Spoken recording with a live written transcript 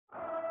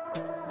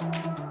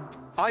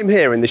I'm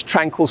here in this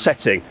tranquil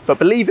setting, but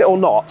believe it or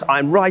not,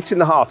 I'm right in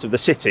the heart of the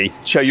city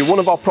to show you one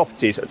of our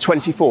properties at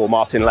 24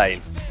 Martin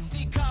Lane.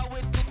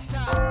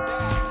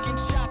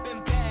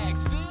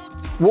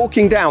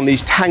 Walking down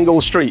these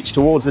tangled streets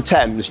towards the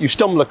Thames, you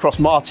stumble across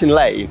Martin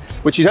Lane,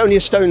 which is only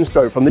a stone's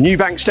throw from the New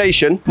Bank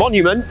Station,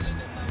 Monument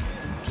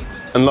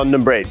and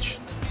London Bridge.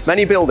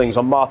 Many buildings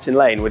on Martin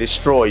Lane were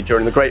destroyed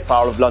during the Great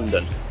Fire of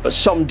London, but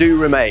some do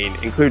remain,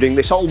 including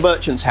this old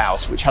merchant's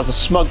house, which has a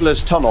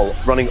smuggler's tunnel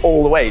running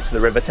all the way to the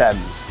River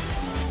Thames.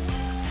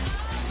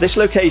 This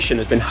location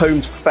has been home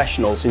to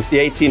professionals since the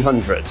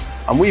 1800s,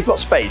 and we've got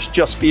space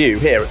just for you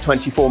here at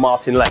 24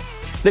 Martin Lane.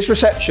 This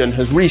reception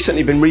has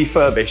recently been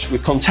refurbished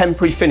with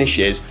contemporary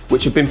finishes,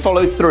 which have been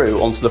followed through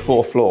onto the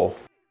 4th floor.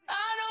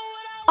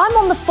 I'm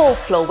on the 4th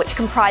floor, which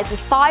comprises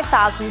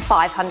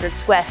 5,500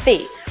 square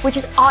feet, which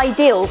is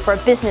ideal for a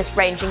business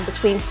ranging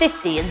between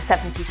 50 and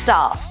 70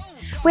 staff.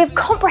 We have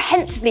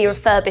comprehensively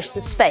refurbished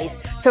the space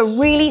to a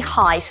really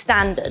high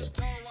standard.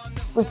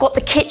 We've got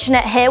the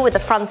kitchenette here with the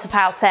front of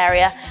house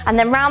area, and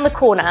then round the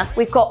corner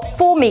we've got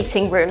 4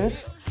 meeting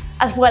rooms,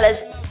 as well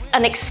as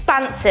an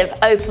expansive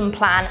open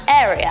plan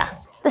area.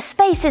 The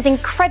space is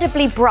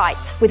incredibly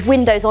bright with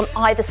windows on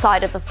either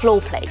side of the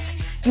floor plate.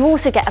 You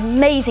also get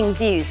amazing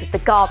views of the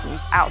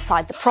gardens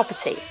outside the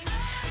property.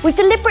 We've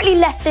deliberately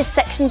left this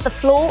section of the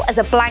floor as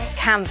a blank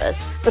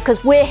canvas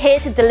because we're here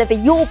to deliver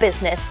your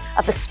business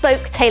a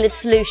bespoke tailored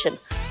solution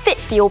fit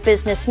for your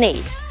business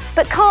needs.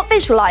 But can't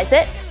visualise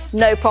it?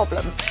 No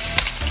problem.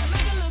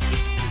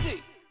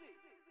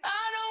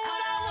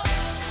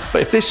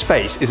 But if this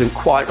space isn't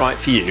quite right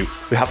for you,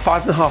 we have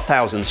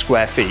 5,500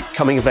 square feet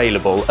coming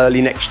available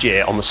early next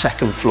year on the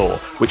 2nd floor,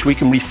 which we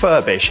can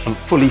refurbish and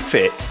fully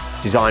fit,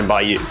 designed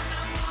by you.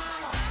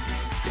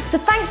 So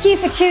thank you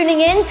for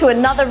tuning in to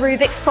another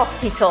Rubix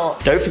property tour.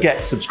 Don't forget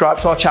to subscribe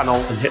to our channel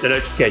and hit the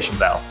notification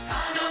bell.